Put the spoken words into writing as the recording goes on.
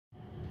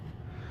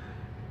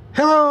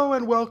Hello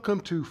and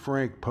welcome to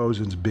Frank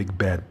Posen's Big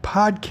Bad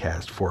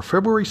Podcast for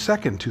February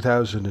 2nd,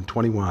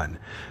 2021.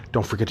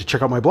 Don't forget to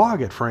check out my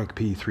blog at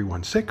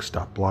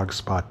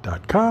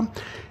frankp316.blogspot.com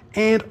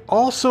and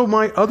also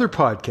my other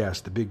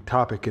podcast, The Big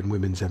Topic in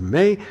Women's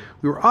MMA.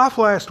 We were off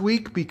last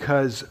week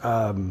because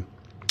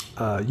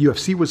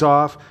UFC was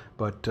off,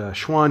 but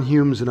Schwan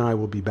Humes and I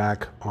will be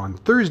back on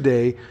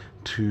Thursday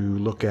to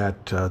look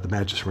at the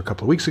matches from a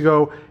couple of weeks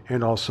ago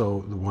and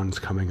also the ones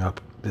coming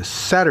up this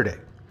Saturday.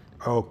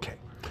 Okay.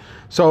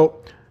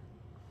 So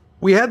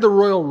we had the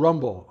Royal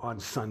Rumble on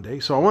Sunday.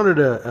 So I wanted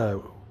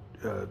to,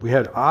 we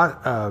had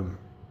Shayna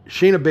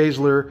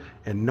Baszler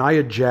and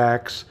Nia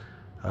Jax.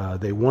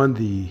 They won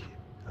the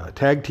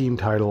tag team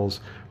titles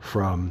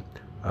from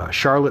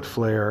Charlotte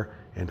Flair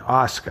and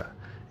Asuka.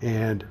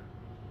 And,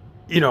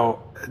 you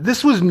know,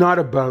 this was not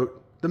about,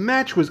 the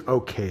match was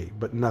okay,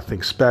 but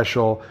nothing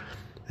special.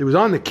 It was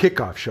on the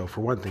kickoff show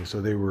for one thing,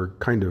 so they were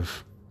kind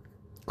of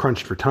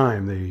crunched for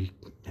time. They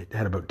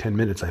had about 10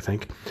 minutes, I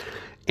think.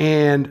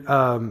 And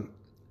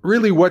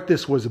really what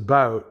this was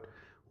about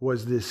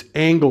was this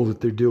angle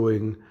that they're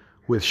doing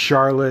with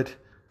Charlotte,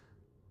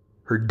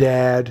 her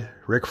dad,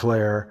 Ric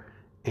Flair,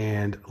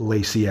 and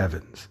Lacey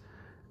Evans.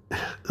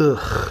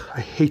 Ugh, I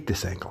hate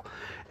this angle.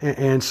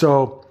 And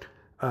so,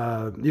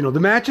 the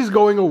match is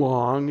going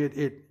along.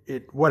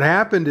 What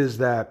happened is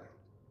that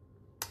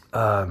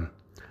Shayna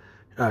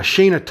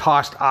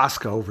tossed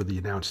Asuka over the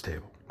announce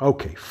table.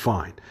 Okay,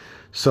 fine.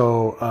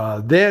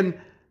 So then...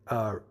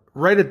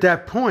 right at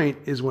that point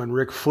is when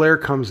Ric Flair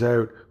comes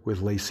out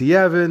with Lacey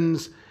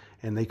Evans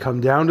and they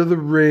come down to the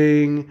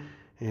ring.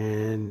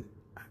 And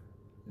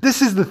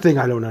this is the thing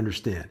I don't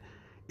understand.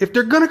 If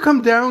they're going to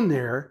come down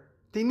there,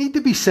 they need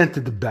to be sent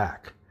to the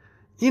back.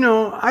 You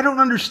know, I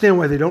don't understand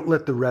why they don't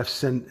let the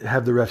refs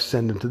have the refs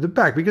send them to the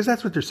back, because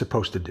that's what they're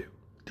supposed to do.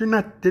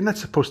 They're not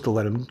supposed to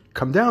let them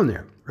come down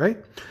there, right?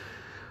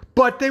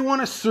 But they want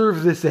to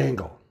serve this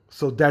angle.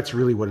 So that's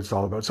really what it's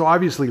all about. So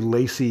obviously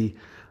Lacey,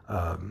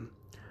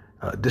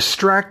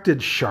 distracted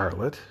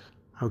Charlotte,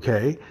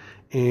 okay,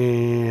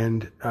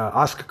 and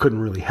Asuka couldn't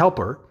really help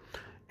her,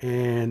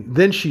 and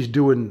then she's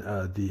doing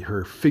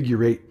her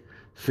figure eight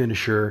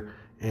finisher,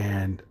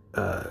 and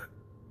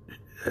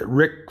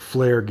Ric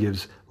Flair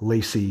gives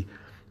Lacey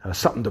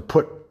something to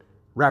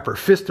wrap her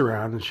fist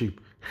around, and she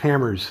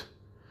hammers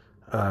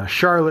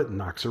Charlotte and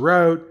knocks her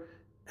out,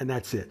 and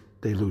that's it.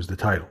 They lose the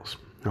titles,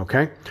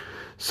 okay?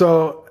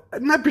 So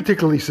I'm not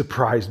particularly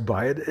surprised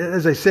by it.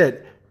 As I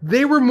said,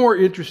 they were more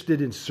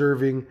interested in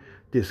serving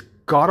this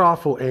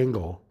god-awful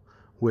angle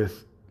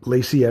with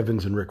Lacey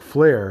Evans and Ric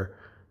Flair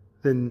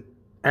than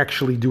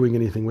actually doing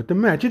anything with the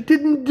match. It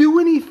didn't do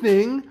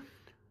anything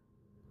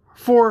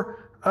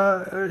for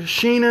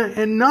Shayna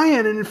and Nia.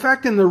 And in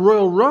fact, in the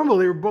Royal Rumble,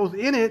 they were both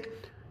in it.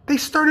 They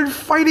started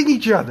fighting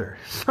each other.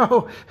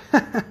 So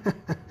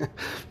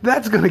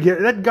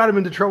that got them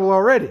into trouble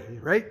already,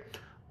 right?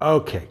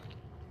 Okay.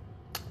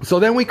 So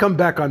then we come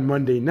back on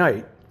Monday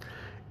night.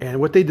 And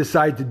what they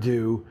decide to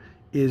do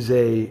is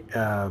a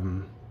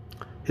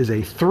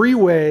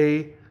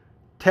three-way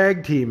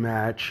tag team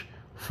match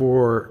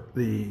and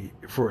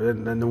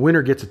the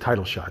winner gets a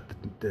title shot.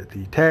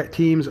 The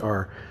teams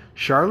are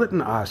Charlotte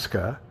and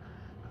Asuka,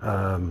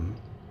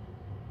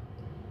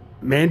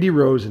 Mandy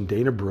Rose and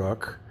Dana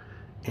Brooke,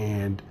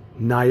 and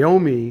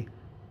Naomi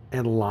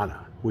and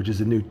Lana, which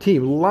is a new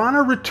team.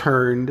 Lana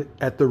returned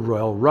at the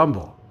Royal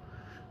Rumble.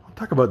 I'll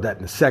talk about that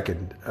in a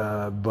second,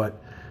 but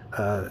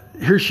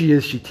here she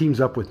is. She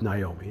teams up with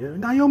Naomi.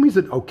 Naomi's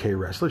an okay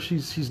wrestler.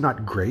 She's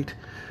not great.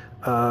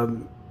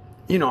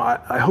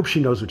 I hope she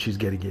knows what she's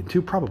getting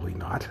into. Probably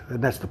not.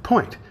 And that's the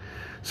point.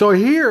 So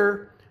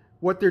here,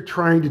 what they're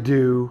trying to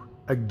do,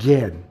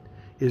 again,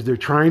 is they're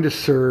trying to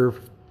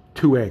serve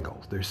two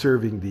angles. They're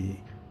serving the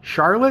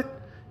Charlotte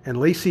and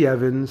Lacey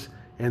Evans,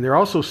 and they're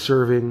also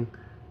serving,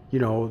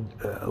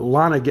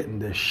 Lana getting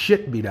the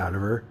shit beat out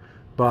of her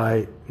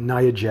by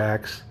Nia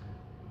Jax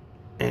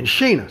and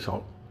Shayna.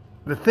 So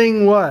the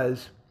thing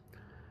was,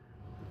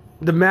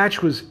 the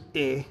match was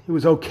it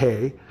was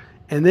okay.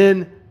 And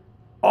then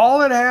all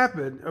that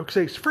happened,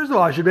 okay, first of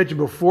all, I should mention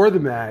before the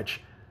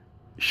match,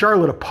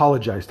 Charlotte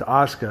apologized to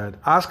Asuka.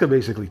 And Asuka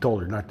basically told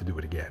her not to do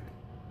it again.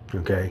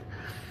 Okay?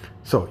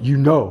 So you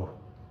know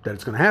that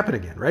it's going to happen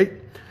again, right?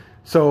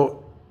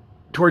 So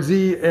towards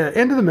the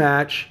end of the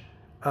match,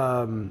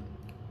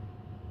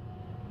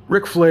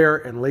 Ric Flair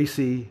and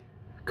Lacey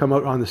come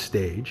out on the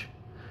stage.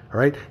 All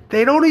right?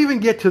 They don't even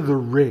get to the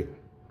ring.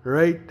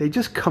 Right? They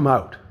just come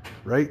out,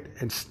 right?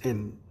 And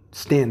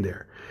stand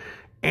there.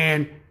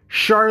 And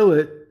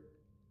Charlotte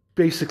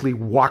basically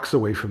walks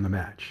away from the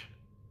match.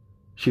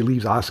 She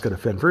leaves Asuka to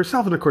fend for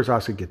herself. And of course,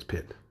 Asuka gets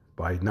pinned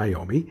by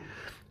Naomi.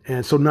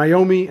 And so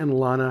Naomi and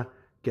Lana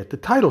get the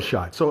title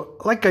shot. So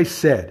like I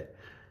said,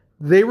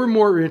 they were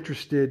more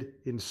interested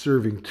in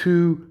serving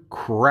two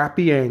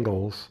crappy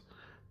angles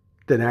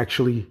than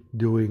actually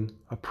doing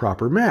a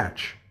proper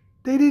match.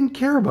 They didn't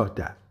care about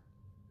that.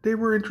 They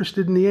were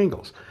interested in the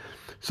angles.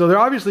 So they're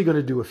obviously going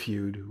to do a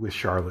feud with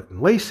Charlotte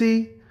and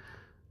Lacey.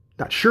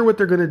 Not sure what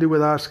they're going to do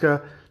with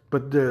Asuka,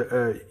 but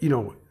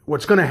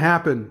what's going to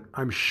happen,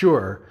 I'm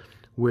sure,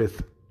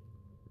 with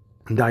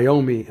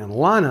Naomi and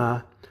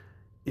Lana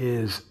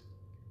is,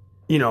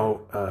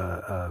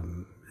 Shayna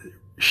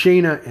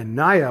and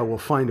Nia will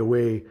find a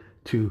way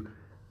to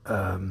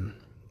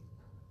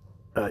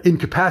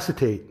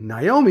incapacitate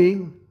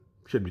Naomi,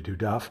 should be too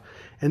tough,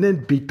 and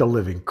then beat the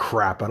living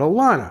crap out of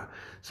Lana.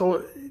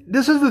 So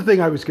this is the thing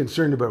I was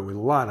concerned about with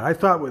Lana. I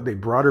thought when they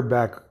brought her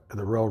back at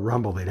the Royal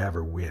Rumble, they'd have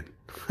her win.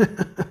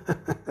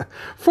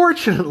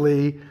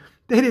 Fortunately,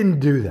 they didn't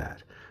do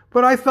that.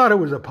 But I thought it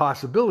was a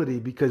possibility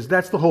because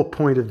that's the whole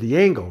point of the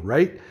angle,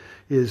 right?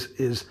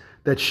 Is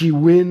that she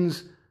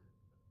wins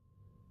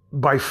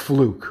by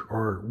fluke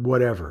or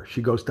whatever.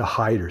 She goes to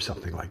hide or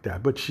something like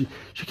that. But she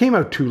came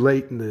out too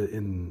late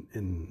in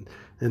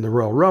the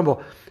Royal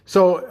Rumble.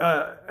 So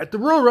at the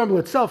Royal Rumble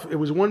itself, it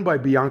was won by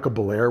Bianca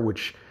Belair,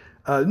 which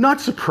not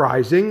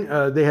surprising.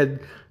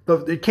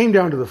 It came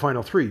down to the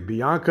final three: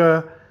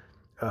 Bianca,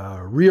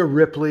 Rhea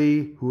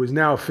Ripley, who is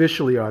now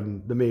officially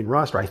on the main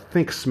roster, I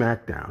think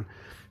SmackDown,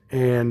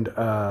 and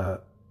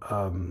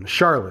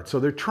Charlotte. So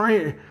they're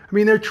trying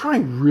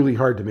really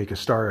hard to make a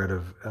star out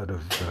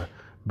of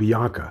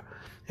Bianca,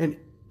 and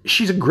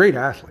she's a great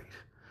athlete,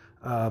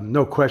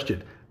 no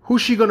question.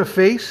 Who's she going to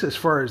face as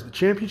far as the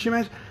championship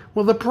match?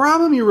 Well, the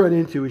problem you run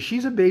into is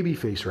she's a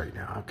babyface right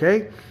now,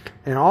 okay?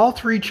 And all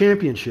three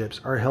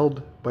championships are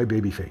held by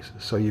babyfaces.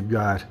 So you've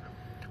got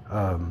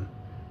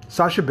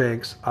Sasha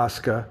Banks,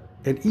 Asuka,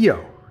 and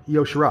Io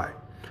Shirai.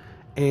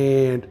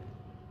 And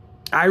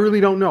I really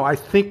don't know. I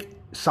think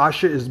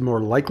Sasha is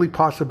more likely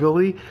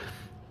possibility.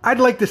 I'd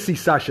like to see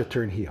Sasha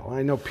turn heel.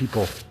 I know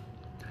people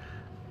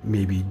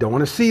maybe don't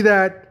want to see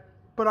that,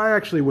 but I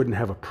actually wouldn't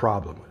have a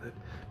problem with it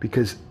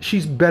because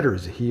she's better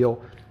as a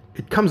heel.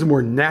 It comes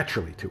more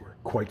naturally to her,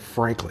 quite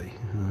frankly,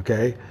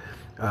 okay?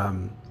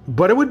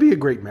 But it would be a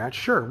great match.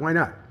 Sure, why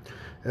not?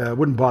 It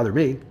wouldn't bother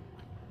me.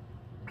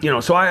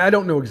 So I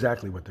don't know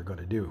exactly what they're going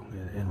to do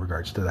in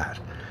regards to that.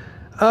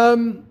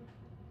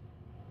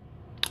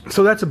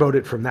 So that's about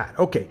it from that.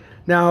 Okay,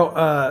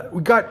 now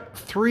we got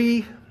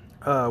 3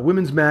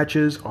 women's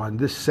matches on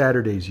this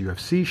Saturday's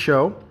UFC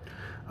show.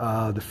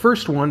 The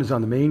first one is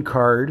on the main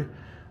card.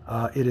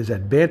 It is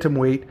at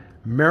bantamweight,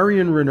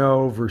 Marion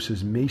Reneau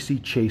versus Macy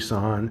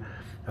Chiasson.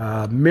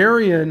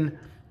 Marion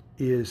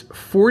is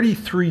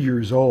 43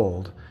 years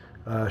old.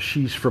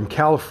 She's from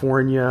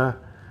California.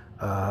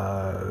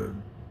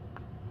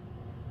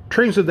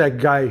 Trains with that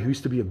guy who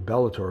used to be a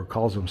Bellator, who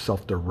calls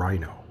himself the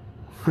Rhino.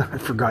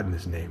 I've forgotten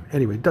his name.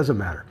 Anyway, it doesn't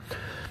matter.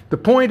 The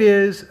point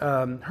is,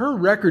 her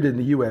record in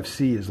the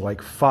UFC is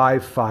like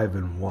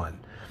 5-5-1.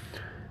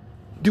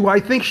 Do I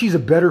think she's a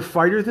better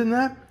fighter than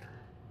that?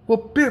 Well,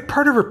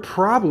 part of her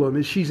problem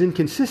is she's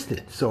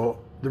inconsistent. So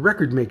the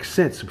record makes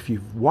sense if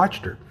you've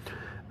watched her.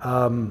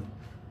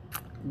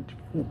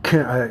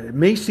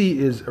 Macy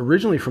is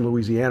originally from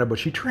Louisiana, but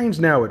she trains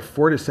now at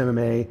Fortis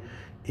MMA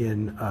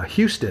in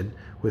Houston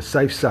with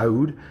Saif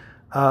Saud.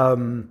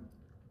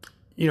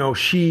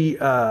 She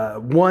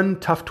won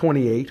Tough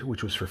 28,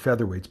 which was for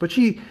featherweights, but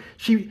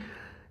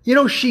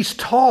she's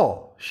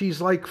tall.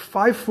 She's like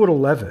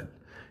 5'11",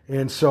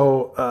 and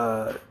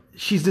so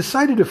she's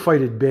decided to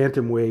fight at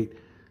bantamweight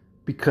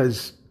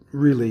because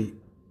really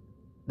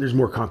there's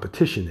more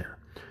competition there.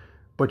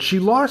 But she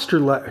lost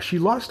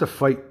a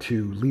fight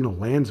to Lena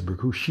Landsberg,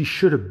 who she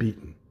should have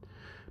beaten.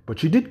 But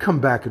she did come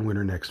back and win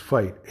her next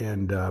fight,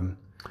 and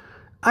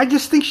I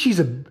just think she's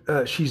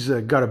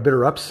got a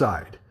better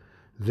upside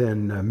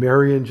than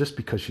Marion, just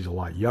because she's a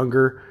lot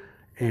younger,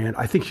 and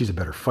I think she's a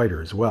better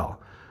fighter as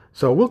well.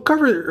 So we'll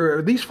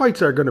cover these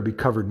fights are going to be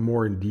covered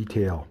more in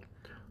detail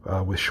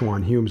with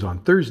Schwan Humes on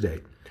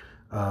Thursday.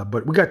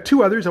 But we got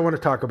 2 others I want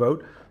to talk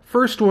about.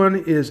 First one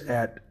is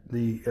at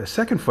the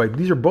second fight.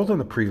 These are both on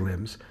the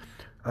prelims.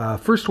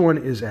 First one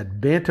is at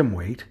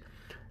bantamweight.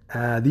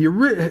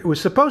 It was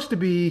supposed to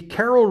be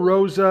Carol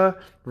Rosa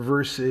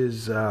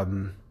versus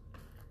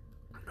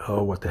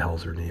what the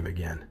hell's her name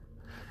again?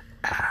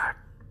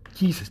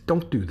 Jesus,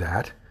 don't do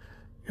that.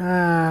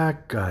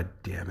 God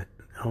damn it.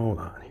 Hold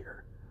on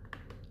here.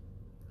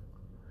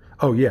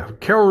 Oh, yeah.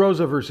 Carol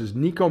Rosa versus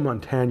Nico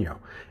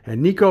Montano.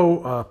 And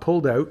Nico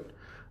pulled out.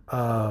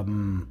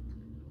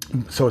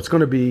 So it's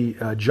going to be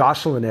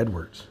Jocelyn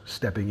Edwards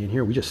stepping in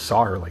here. We just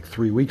saw her like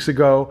 3 weeks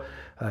ago.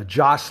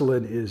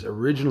 Jocelyn is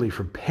originally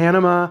from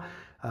Panama,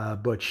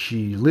 but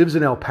she lives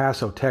in El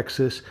Paso,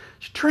 Texas.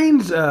 She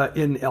trains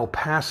in El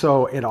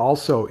Paso and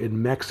also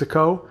in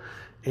Mexico.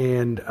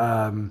 And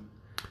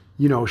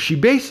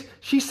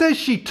she says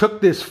she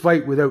took this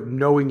fight without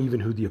knowing even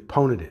who the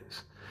opponent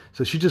is.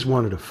 So she just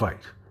wanted to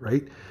fight,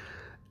 right?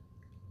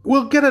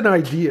 We'll get an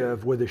idea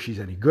of whether she's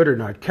any good or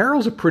not.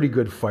 Carol's a pretty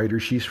good fighter.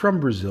 She's from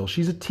Brazil.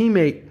 She's a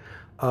teammate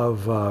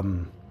of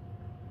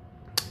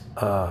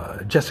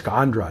Jessica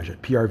Andrade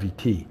at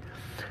PRVT.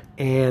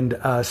 And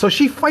so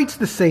she fights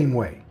the same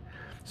way.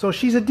 So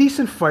she's a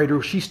decent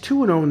fighter. She's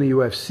 2-0 in the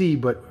UFC,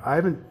 but I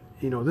haven't,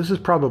 this is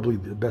probably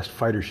the best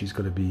fighter she's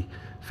going to be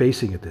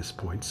facing at this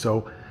point.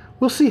 So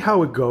we'll see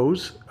how it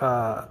goes.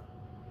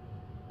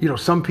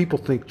 some people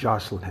think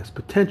Jocelyn has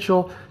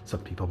potential.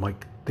 Some people might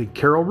think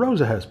Carol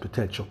Rosa has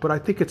potential, but I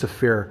think it's a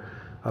fair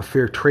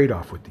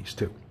trade-off with these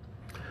two.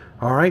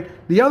 All right.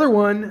 The other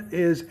one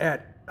is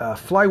at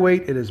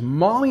flyweight. It is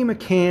Molly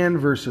McCann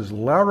versus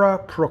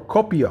Lara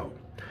Procopio.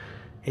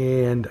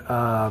 And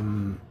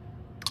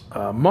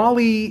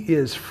Molly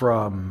is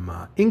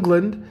from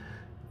England,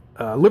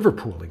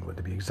 Liverpool, England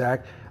to be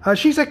exact.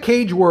 She's a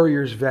Cage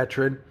Warriors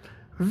veteran,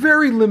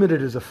 very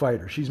limited as a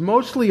fighter. She's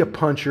mostly a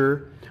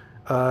puncher.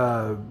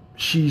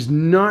 She's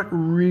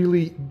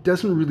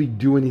doesn't really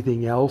do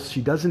anything else.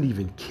 She doesn't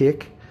even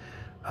kick.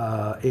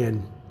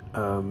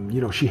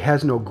 She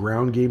has no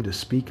ground game to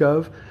speak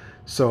of.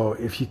 So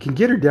if you can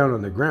get her down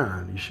on the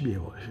ground, you should be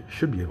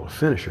able to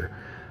finish her.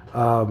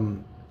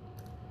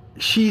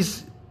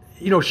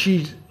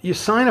 You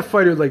sign a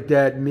fighter like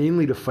that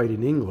mainly to fight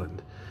in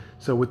England.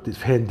 So with this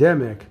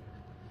pandemic,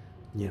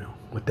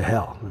 what the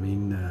hell? I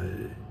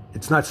mean,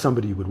 it's not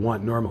somebody you would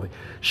want normally.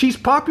 She's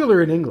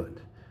popular in England,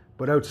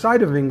 but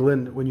outside of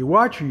England, when you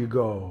watch her, you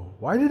go,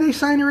 why did they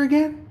sign her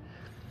again?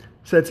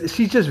 So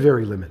she's just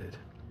very limited.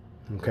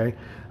 Okay.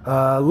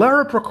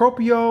 Lara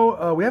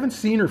Procopio, we haven't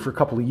seen her for a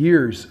couple of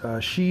years.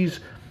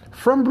 She's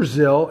from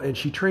Brazil, and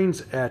she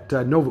trains at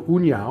Nova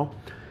União.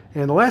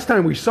 And the last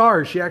time we saw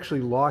her, she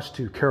actually lost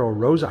to Carol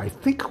Rosa. I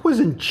think it was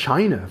in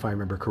China, if I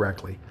remember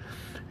correctly.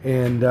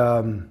 And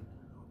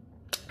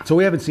so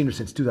we haven't seen her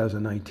since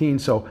 2019.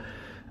 So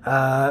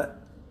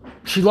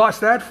she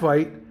lost that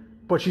fight,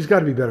 but she's got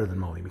to be better than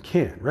Molly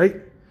McCann, right?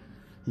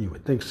 You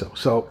would think so.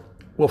 So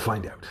we'll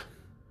find out.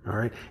 All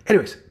right.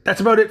 Anyways,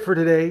 that's about it for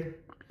today.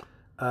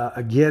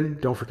 Again,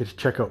 don't forget to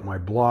check out my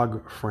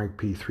blog,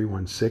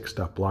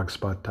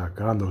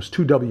 frankp316.blogspot.com. Those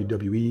 2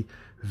 WWE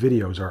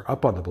videos are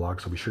up on the blog,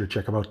 so be sure to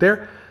check them out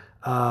there.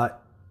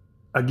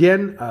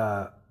 Again,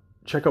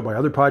 check out my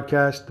other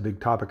podcast, The Big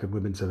Topic of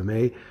Women's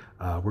MMA.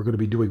 We're going to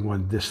be doing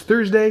one this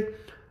Thursday.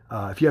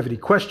 If you have any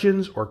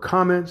questions or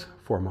comments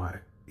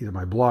for either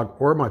my blog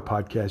or my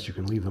podcast, you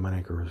can leave them on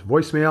Anchor's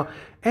voicemail.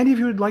 And if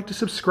you would like to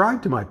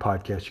subscribe to my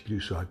podcast, you can do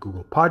so at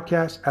Google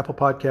Podcasts, Apple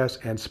Podcasts,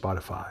 and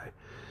Spotify.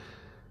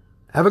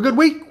 Have a good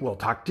week. We'll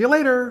talk to you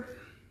later.